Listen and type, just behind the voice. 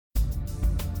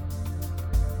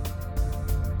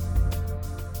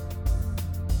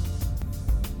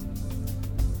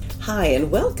Hi,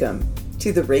 and welcome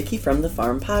to the Reiki from the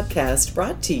Farm podcast,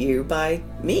 brought to you by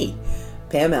me,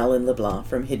 Pam Allen LeBlanc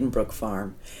from Hidden Brook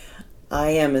Farm. I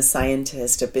am a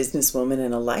scientist, a businesswoman,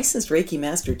 and a licensed Reiki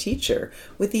master teacher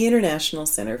with the International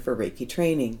Center for Reiki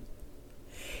Training.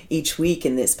 Each week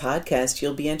in this podcast,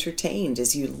 you'll be entertained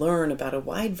as you learn about a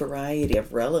wide variety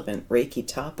of relevant Reiki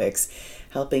topics,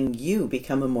 helping you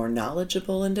become a more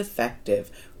knowledgeable and effective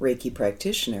Reiki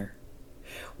practitioner.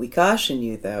 We caution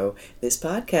you, though, this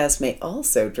podcast may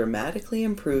also dramatically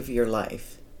improve your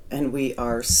life, and we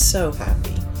are so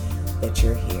happy that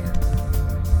you're here.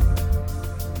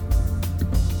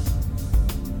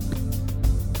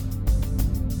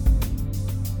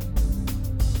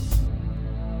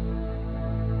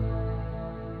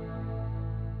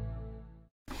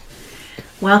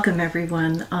 Welcome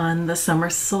everyone on the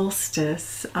summer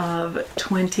solstice of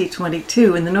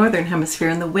 2022 in the Northern Hemisphere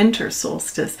and the winter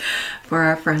solstice for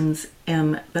our friends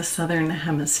in the Southern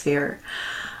Hemisphere.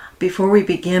 Before we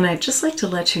begin, I'd just like to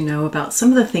let you know about some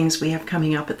of the things we have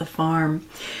coming up at the farm.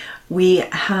 We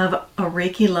have a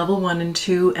Reiki level 1 and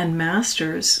 2 and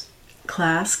Masters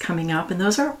class coming up, and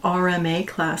those are RMA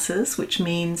classes, which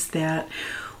means that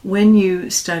when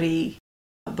you study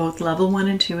both level 1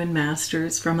 and 2 and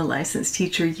Masters from a licensed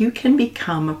teacher, you can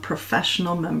become a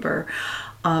professional member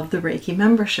of the Reiki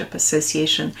Membership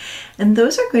Association. And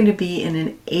those are going to be in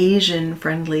an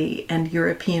Asian-friendly and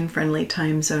European-friendly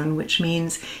time zone, which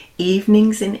means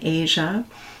evenings in Asia,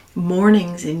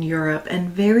 mornings in Europe,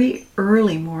 and very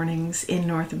early mornings in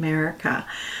North America.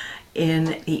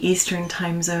 In the Eastern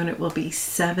time zone, it will be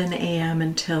 7 a.m.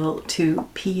 until 2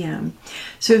 p.m.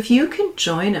 So if you can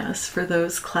join us for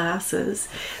those classes,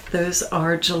 those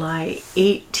are July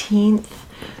 18th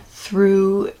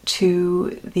through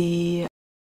to the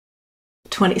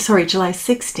July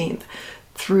 16th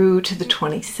through to the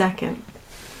 22nd.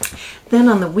 Then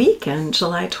on the weekend,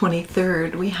 July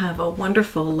 23rd, we have a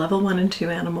wonderful level 1 and 2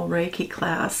 animal Reiki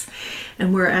class,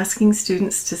 and we're asking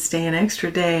students to stay an extra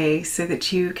day so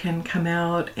that you can come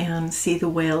out and see the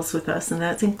whales with us, and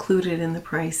that's included in the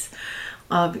price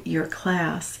of your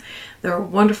class. There are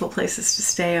wonderful places to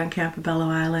stay on Campobello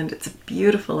Island. It's a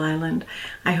beautiful island.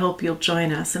 I hope you'll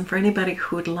join us. And for anybody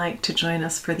who would like to join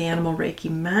us for the Animal Reiki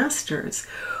Masters,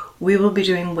 we will be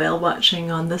doing whale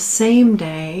watching on the same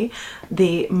day,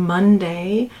 the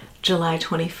Monday, July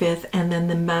 25th, and then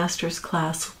the Masters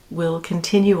class will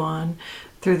continue on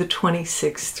through the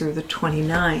 26th through the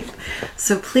 29th.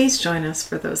 So please join us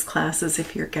for those classes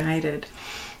if you're guided.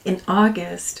 In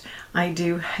August, I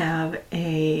do have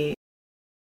a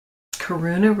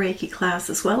Karuna Reiki class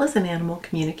as well as an animal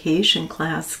communication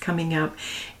class coming up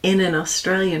in an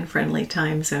Australian friendly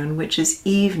time zone, which is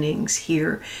evenings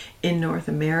here in North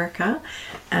America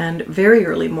and very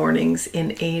early mornings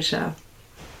in Asia.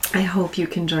 I hope you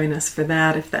can join us for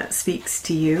that if that speaks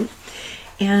to you.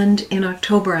 And in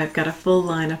October, I've got a full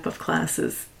lineup of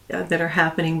classes that are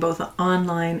happening both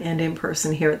online and in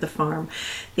person here at the farm.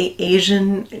 The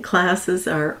Asian classes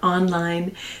are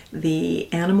online.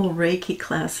 The animal Reiki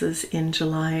classes in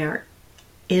July are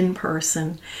in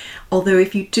person. Although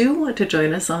if you do want to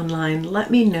join us online, let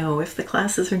me know. If the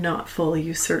classes are not full,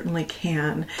 you certainly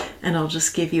can, and I'll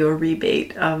just give you a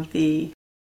rebate of the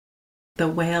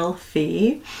whale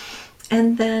fee.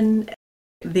 And then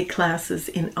the classes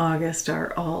in August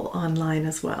are all online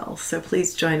as well, so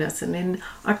please join us. And in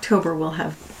October, we'll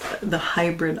have the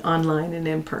hybrid online and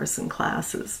in-person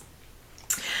classes.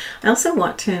 I also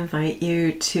want to invite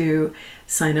you to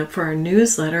sign up for our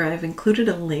newsletter. I've included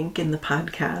a link in the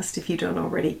podcast if you don't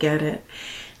already get it.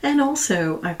 And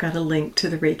also, I've got a link to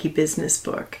the Reiki Business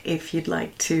Book if you'd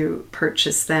like to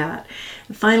purchase that.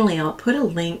 And finally, I'll put a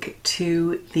link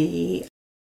to the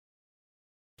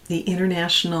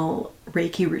International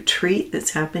Reiki Retreat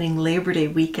that's happening Labor Day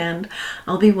weekend.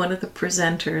 I'll be one of the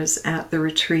presenters at the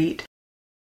retreat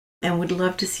and would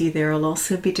love to see you there. I'll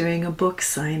also be doing a book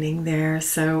signing there.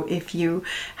 So if you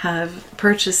have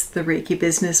purchased the Reiki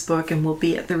Business Book and will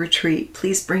be at the retreat,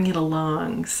 please bring it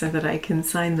along so that I can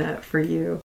sign that for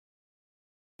you.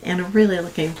 And I'm really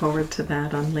looking forward to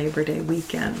that on Labor Day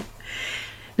weekend.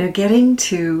 Now, getting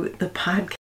to the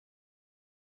podcast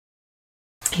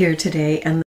here today,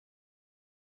 and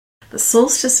the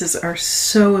solstices are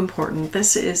so important.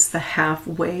 This is the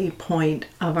halfway point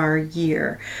of our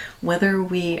year. Whether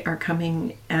we are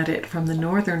coming at it from the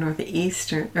northern or the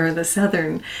eastern or the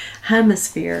southern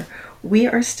hemisphere, we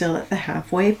are still at the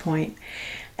halfway point.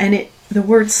 And the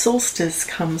word solstice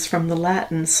comes from the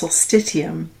Latin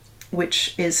solstitium,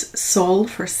 which is sol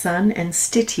for sun and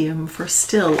stitium for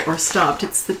still or stopped.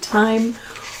 It's the time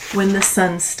when the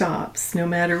sun stops, no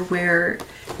matter where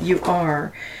you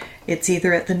are. It's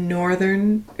either at the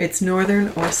northern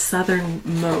or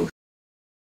southernmost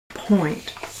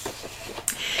point.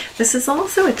 This is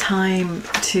also a time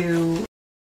to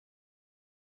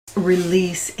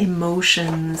release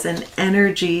emotions and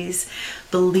energies,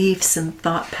 beliefs and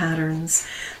thought patterns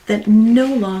that no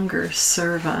longer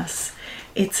serve us.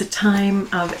 It's a time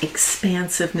of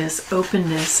expansiveness,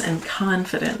 openness, and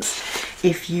confidence.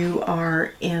 If you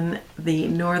are in the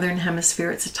northern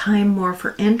hemisphere, it's a time more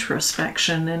for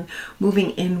introspection and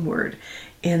moving inward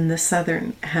in the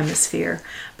southern hemisphere.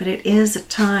 But it is a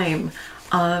time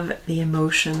of the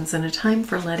emotions and a time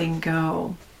for letting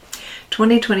go.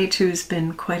 2022 has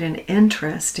been quite an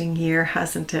interesting year,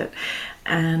 hasn't it?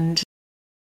 And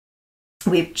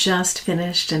we've just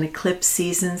finished an eclipse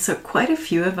season, so quite a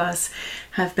few of us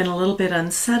have been a little bit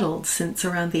unsettled since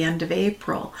around the end of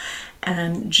April.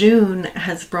 And June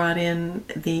has brought in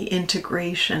the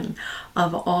integration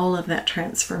of all of that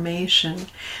transformation.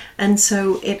 And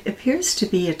so it appears to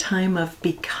be a time of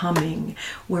becoming,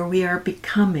 where we are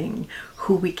becoming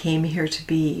who we came here to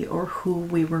be or who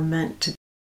we were meant to be.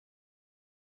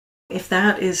 If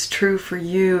that is true for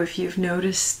you, if you've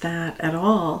noticed that at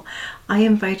all, I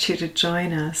invite you to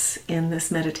join us in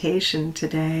this meditation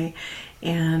today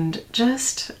and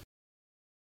just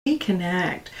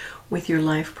reconnect with your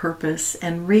life purpose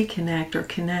and reconnect or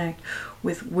connect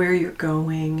with where you're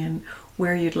going and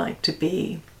where you'd like to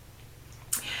be.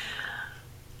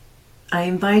 I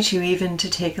invite you even to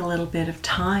take a little bit of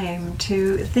time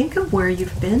to think of where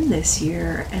you've been this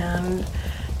year and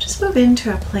just move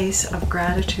into a place of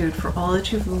gratitude for all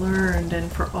that you've learned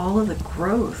and for all of the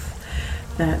growth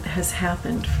that has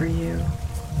happened for you.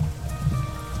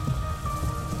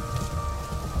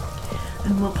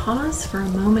 And we'll pause for a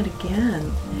moment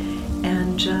again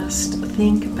and just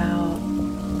think about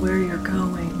where you're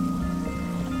going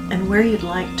and where you'd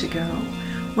like to go.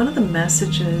 One of the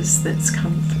messages that's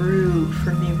come through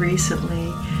for me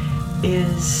recently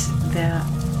is that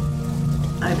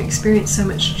I've experienced so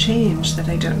much change that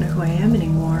I don't know who I am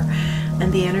anymore.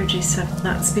 And the energy said,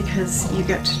 that's because you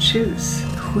get to choose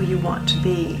who you want to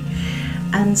be.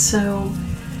 And so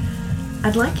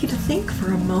I'd like you to think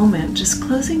for a moment, just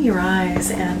closing your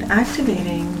eyes and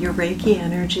activating your Reiki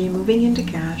energy, moving into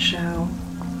Gassho,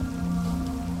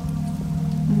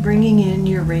 and bringing in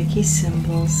your Reiki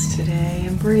symbols today,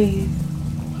 and breathe.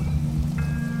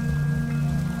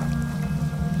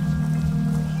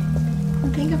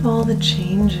 And think of all the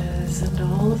changes and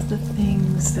all of the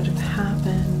things that have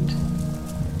happened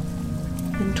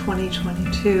in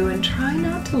 2022, and try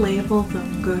not to label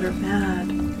them good or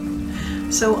bad.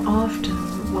 So often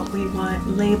what we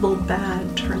want labeled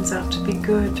bad turns out to be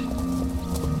good,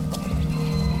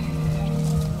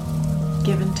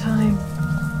 given time.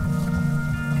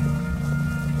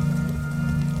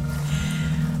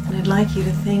 And I'd like you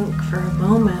to think for a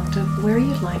moment of where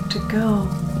you'd like to go,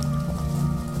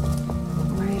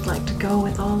 where you'd like to go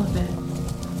with all of it.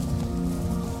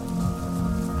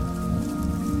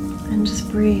 And just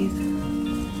breathe.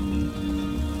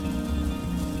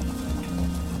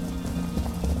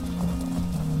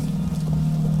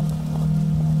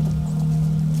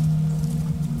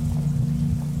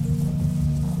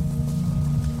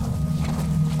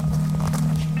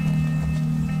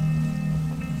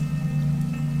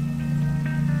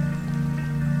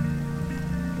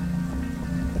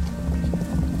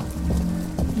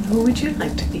 Who would you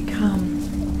like to become?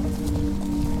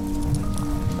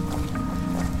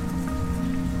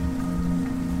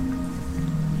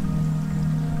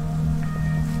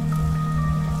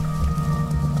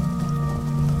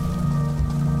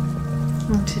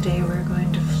 And today we're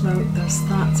going to float those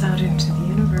thoughts out into the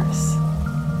universe.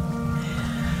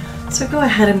 So go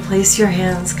ahead and place your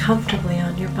hands comfortably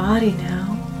on your body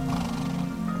now.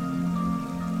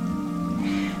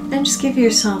 And just give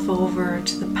yourself over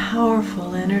to the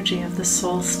powerful energy of the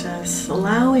solstice,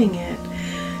 allowing it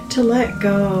to let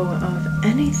go of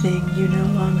anything you no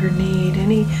longer need,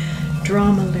 any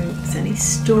drama loops, any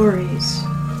stories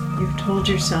you've told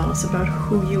yourselves about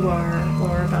who you are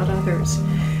or about others.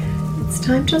 It's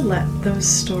time to let those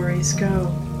stories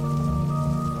go.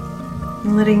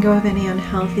 And letting go of any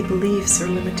unhealthy beliefs or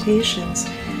limitations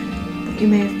that you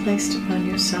may have placed upon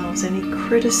yourselves, any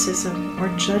criticism or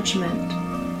judgment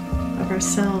of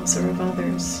ourselves or of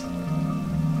others.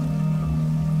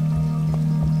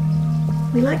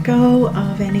 We let go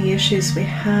of any issues we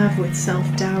have with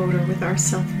self-doubt or with our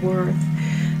self-worth.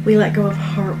 We let go of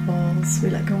heart walls.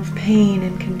 We let go of pain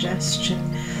and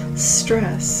congestion,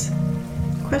 stress,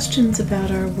 questions about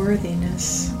our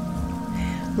worthiness.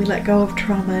 We let go of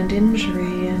trauma and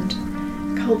injury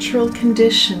and cultural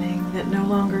conditioning that no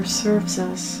longer serves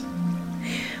us.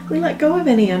 We let go of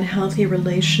any unhealthy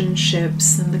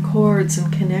relationships and the cords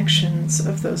and connections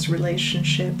of those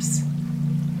relationships.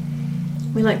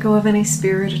 We let go of any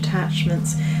spirit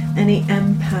attachments, any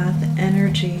empath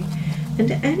energy,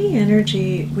 and any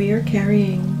energy we are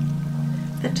carrying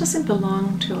that doesn't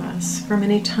belong to us from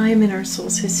any time in our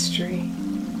soul's history.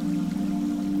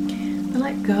 We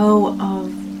let go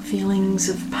of feelings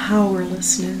of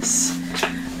powerlessness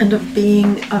and of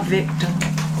being a victim.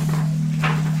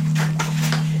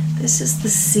 This is the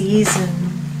season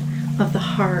of the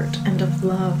heart and of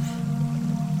love.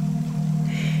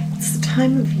 It's the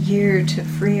time of year to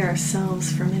free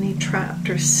ourselves from any trapped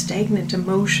or stagnant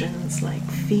emotions like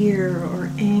fear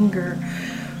or anger,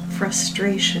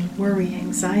 frustration, worry,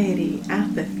 anxiety,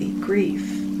 apathy,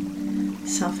 grief,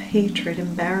 self-hatred,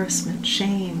 embarrassment,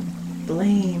 shame,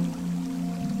 blame.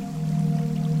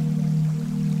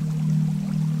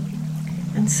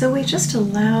 And so we just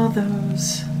allow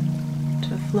those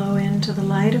to flow into the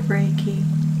light of Reiki.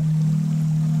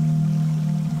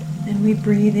 And we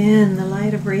breathe in the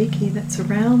light of Reiki that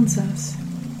surrounds us.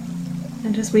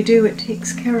 And as we do, it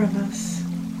takes care of us.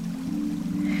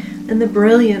 And the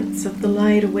brilliance of the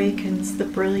light awakens the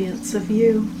brilliance of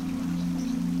you.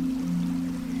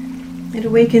 It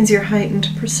awakens your heightened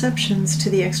perceptions to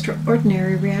the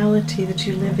extraordinary reality that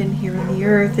you live in here on the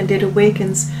earth, and it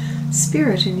awakens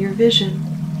spirit in your vision.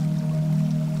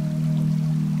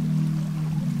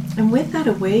 And with that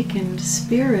awakened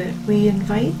spirit, we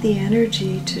invite the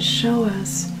energy to show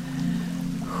us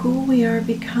who we are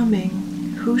becoming.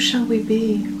 Who shall we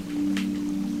be?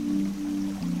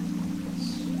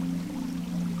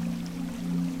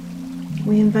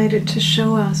 We invite it to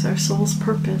show us our soul's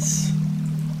purpose.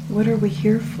 What are we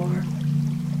here for?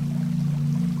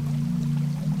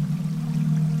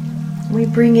 We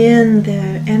bring in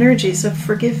the energies of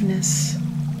forgiveness,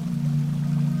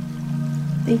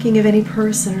 thinking of any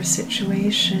person or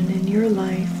situation in your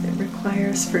life that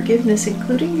requires forgiveness,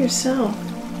 including yourself.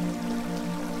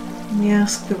 And we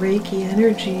ask the Reiki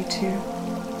energy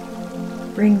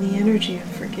to bring the energy of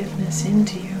forgiveness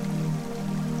into you.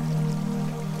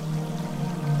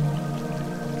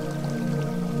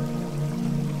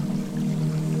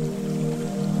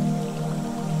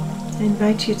 I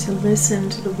invite you to listen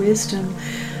to the wisdom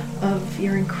of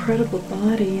your incredible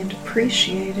body and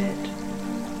appreciate it.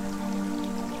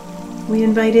 We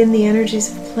invite in the energies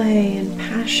of play and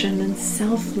passion and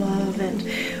self-love, and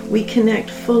we connect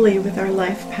fully with our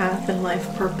life path and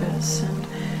life purpose. And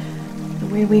the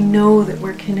way we know that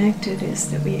we're connected is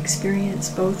that we experience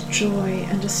both joy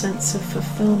and a sense of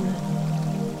fulfillment.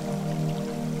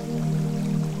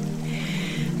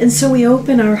 And so we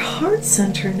open our heart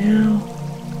center now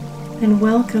and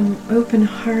welcome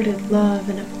open-hearted love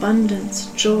and abundance,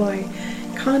 joy,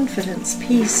 confidence,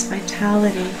 peace,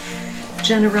 vitality,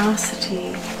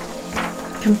 generosity,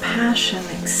 compassion,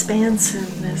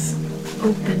 expansiveness,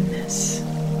 openness,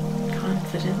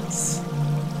 confidence.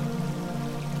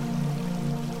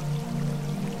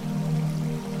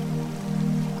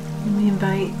 And we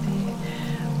invite the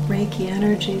Reiki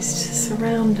energies to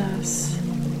surround us.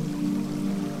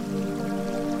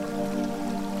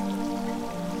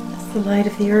 The light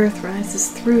of the earth rises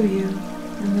through you,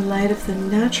 and the light of the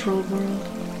natural world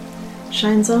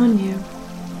shines on you,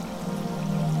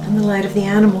 and the light of the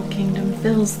animal kingdom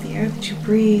fills the air that you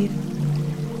breathe,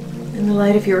 and the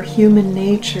light of your human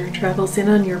nature travels in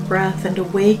on your breath and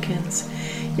awakens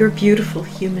your beautiful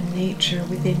human nature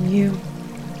within you.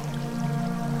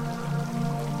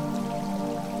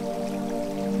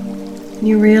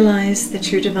 You realize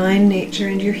that your divine nature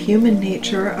and your human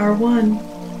nature are one.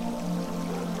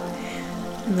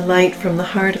 And the light from the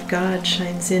heart of God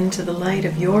shines into the light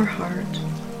of your heart.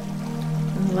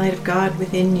 And the light of God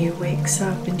within you wakes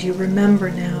up, and you remember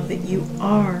now that you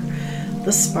are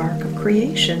the spark of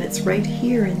creation. It's right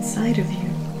here inside of you.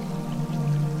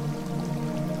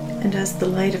 And as the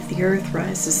light of the earth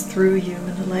rises through you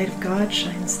and the light of God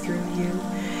shines through you,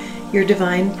 your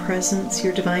divine presence,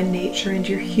 your divine nature, and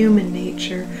your human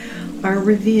nature are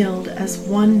revealed as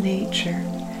one nature,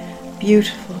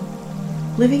 beautiful,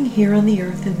 living here on the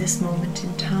earth in this moment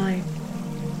in time.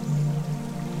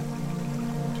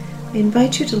 I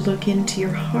invite you to look into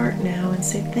your heart now and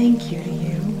say thank you to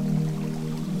you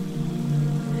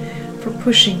for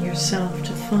pushing yourself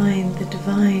to find the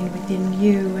divine within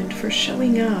you, and for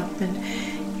showing up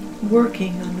and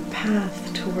working on the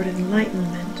path toward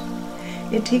enlightenment.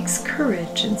 It takes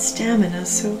courage and stamina,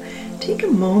 so take a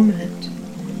moment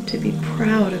to be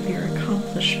proud of your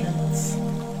accomplishments.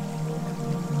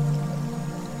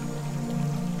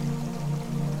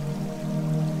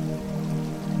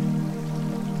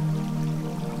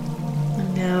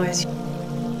 And now as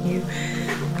you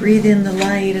breathe in the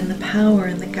light and the power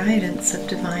and the guidance of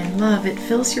divine love. It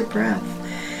fills your breath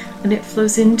and it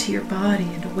flows into your body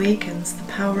and awakens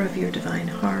the power of your divine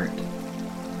heart.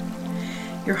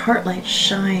 Your heart light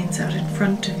shines out in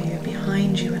front of you,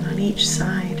 behind you, and on each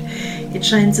side. It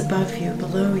shines above you,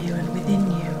 below you, and within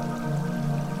you.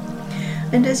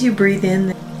 And as you breathe in,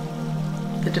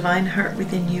 the divine heart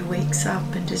within you wakes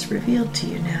up and is revealed to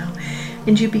you now,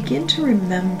 and you begin to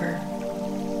remember.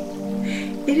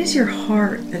 It is your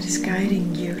heart that is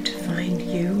guiding you to find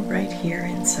you right here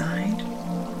inside.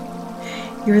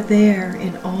 You're there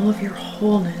in all of your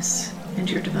wholeness and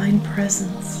your divine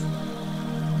presence.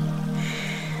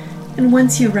 And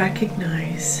once you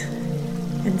recognize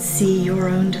and see your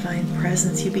own divine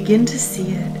presence, you begin to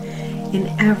see it in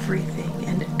everything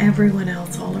and everyone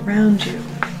else all around you.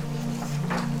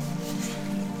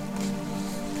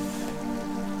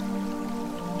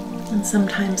 And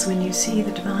sometimes when you see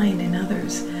the divine in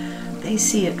others, they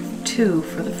see it too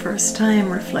for the first time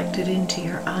reflected into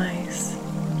your eyes.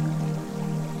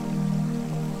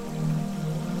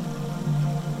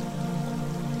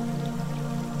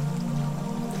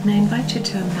 And I invite you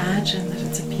to imagine that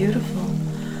it's a beautiful,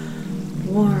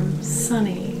 warm,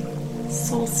 sunny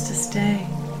solstice day,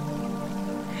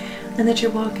 and that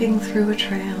you're walking through a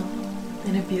trail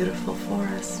in a beautiful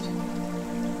forest.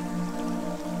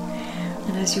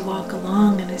 And as you walk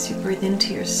along and as you breathe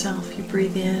into yourself, you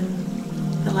breathe in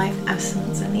the life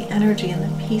essence and the energy and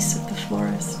the peace of the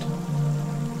forest.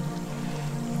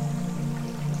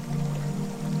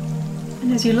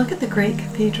 And as you look at the great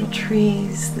cathedral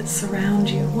trees that surround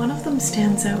you, one of them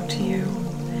stands out to you.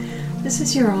 This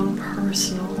is your own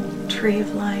personal tree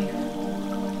of life.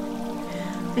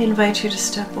 I invite you to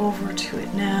step over to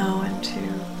it now and to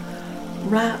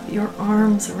wrap your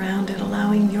arms around it,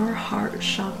 allowing your heart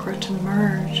chakra to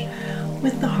merge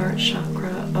with the heart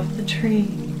chakra of the tree.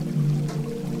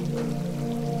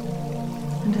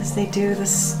 And as they do, the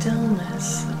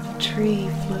stillness of the tree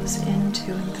flows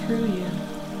into and through you.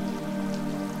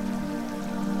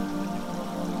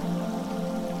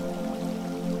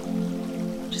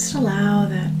 Just allow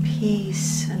that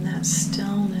peace and that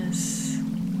stillness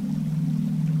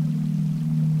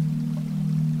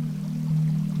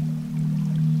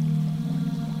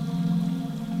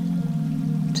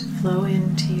to flow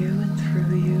into you and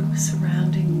through you,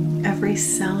 surrounding every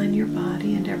cell in your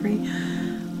body and every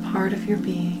part of your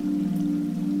being.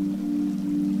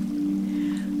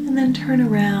 And then turn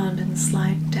around and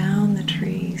slide down the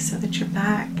tree so that your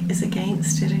back is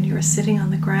against it and you are sitting on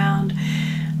the ground.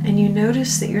 And you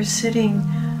notice that you're sitting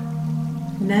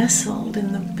nestled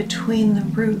between the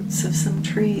roots of some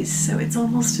trees. So it's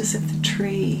almost as if the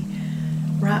tree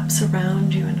wraps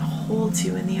around you and holds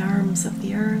you in the arms of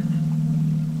the earth.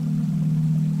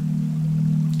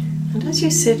 And as you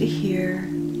sit here,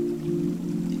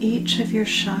 each of your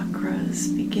chakras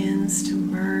begins to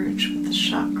merge with the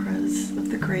chakras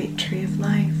of the great tree of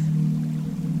life.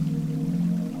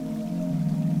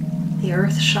 The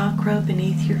earth chakra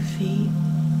beneath your feet,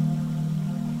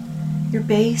 your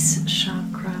base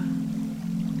chakra,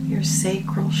 your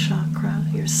sacral chakra,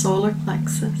 your solar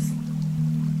plexus,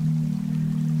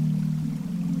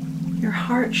 your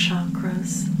heart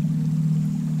chakras.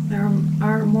 There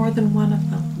are more than one of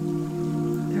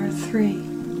them. There are 3.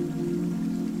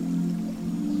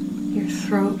 Your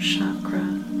throat chakra,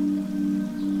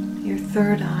 your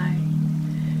third eye,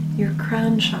 your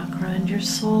crown chakra, and your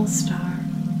soul star.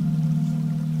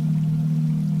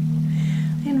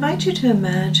 I invite you to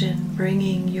imagine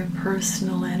bringing your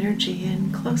personal energy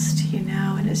in close to you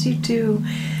now, and as you do,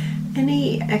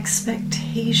 any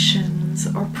expectations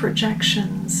or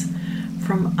projections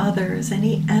from others,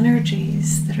 any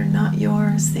energies that are not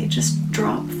yours, they just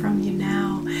drop from you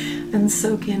now and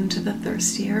soak into the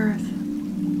thirsty earth.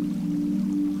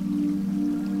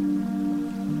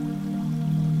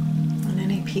 And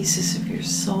any pieces of your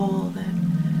soul that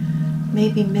may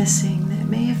be missing, that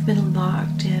may have been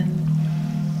locked in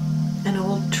an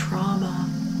old trauma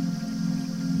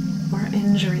or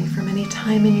injury from any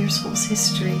time in your soul's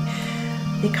history,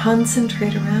 they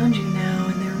concentrate around you now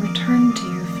and they're returned to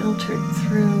you, filtered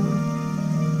through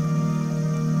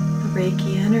the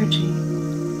Reiki energy,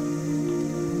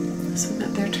 so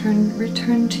that they're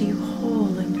returned to you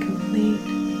whole and complete.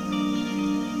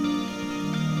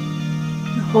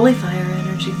 The holy fire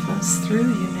energy flows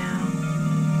through you now.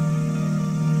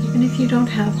 Even if you don't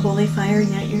have holy fire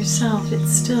yet yourself, it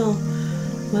still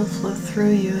will flow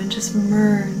through you and just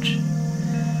merge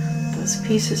those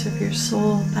pieces of your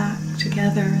soul back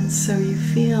together, and so you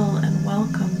feel and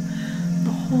welcome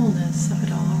the wholeness of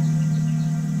it all.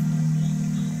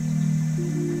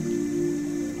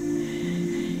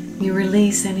 You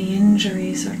release any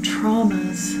injuries or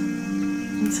traumas.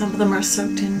 And some of them are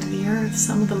soaked into the earth,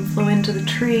 some of them flow into the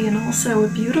tree, and also a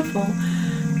beautiful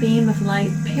beam of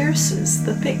light pierces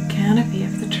the thick canopy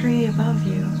of the tree above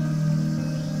you.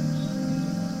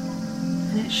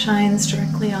 And it shines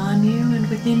directly on you and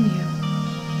within you.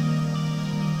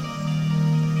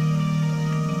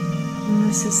 And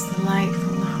this is the light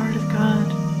from the heart of God,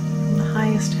 from the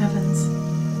highest heavens.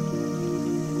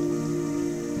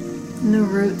 And the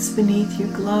roots beneath you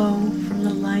glow from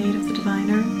the light of the divine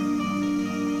earth.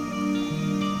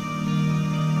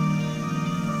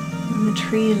 And the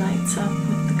tree lights up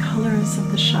with the colors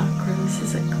of the chakras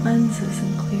as it cleanses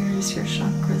and clears your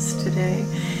chakras today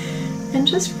and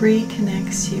just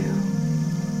reconnects you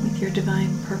with your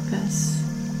divine purpose.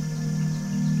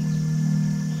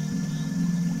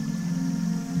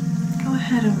 Go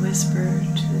ahead and whisper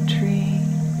to the tree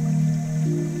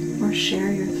or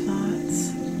share your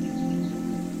thoughts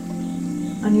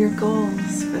on your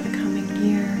goals for the coming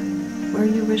year, where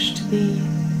you wish to be,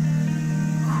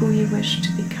 who you wish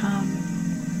to become.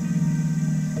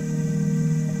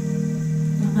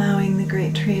 Allowing the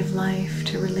great tree of life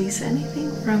to release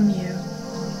anything from you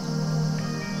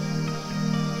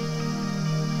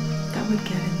that would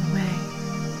get in the way.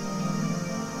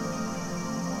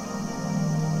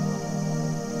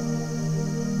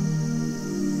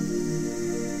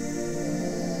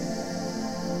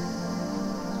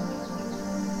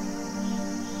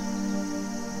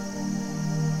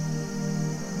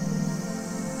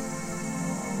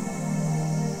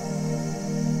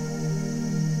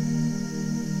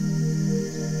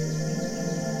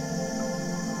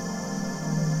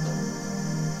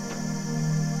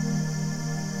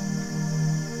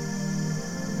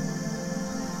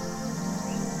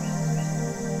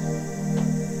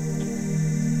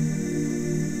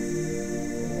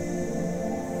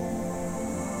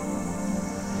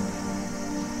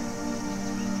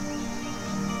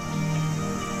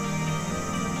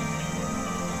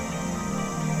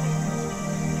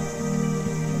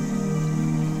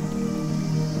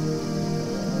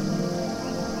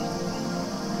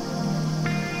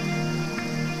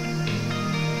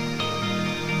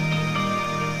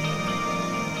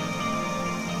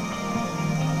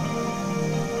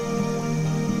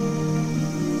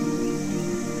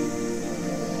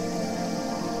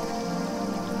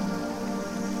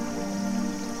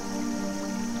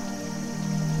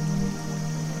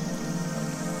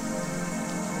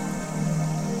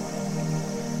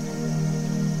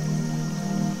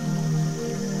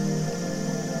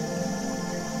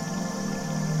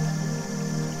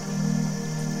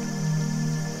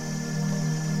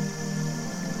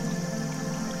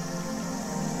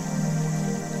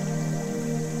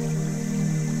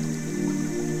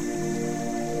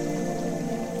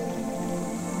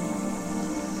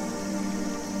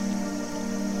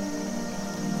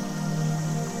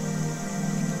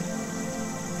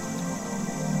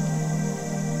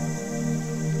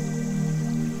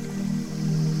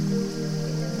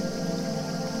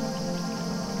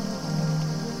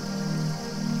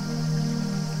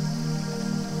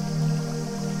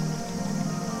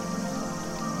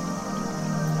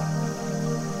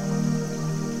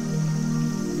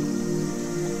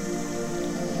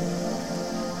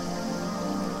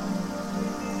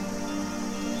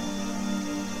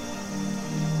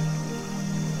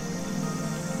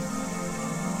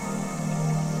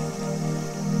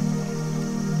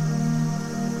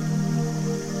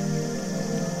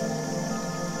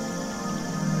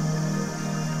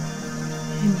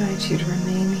 I invite you to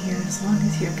remain here as long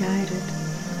as you're guided.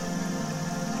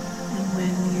 And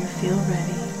when you feel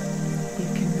ready, you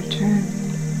can return.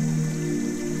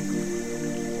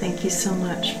 Thank you so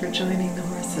much for joining the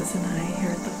horses and I here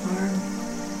at the farm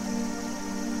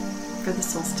for the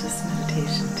solstice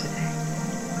meditation today.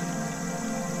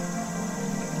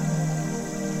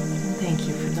 And thank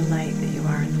you for the light that you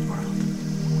are in the world.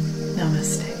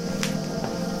 Namaste.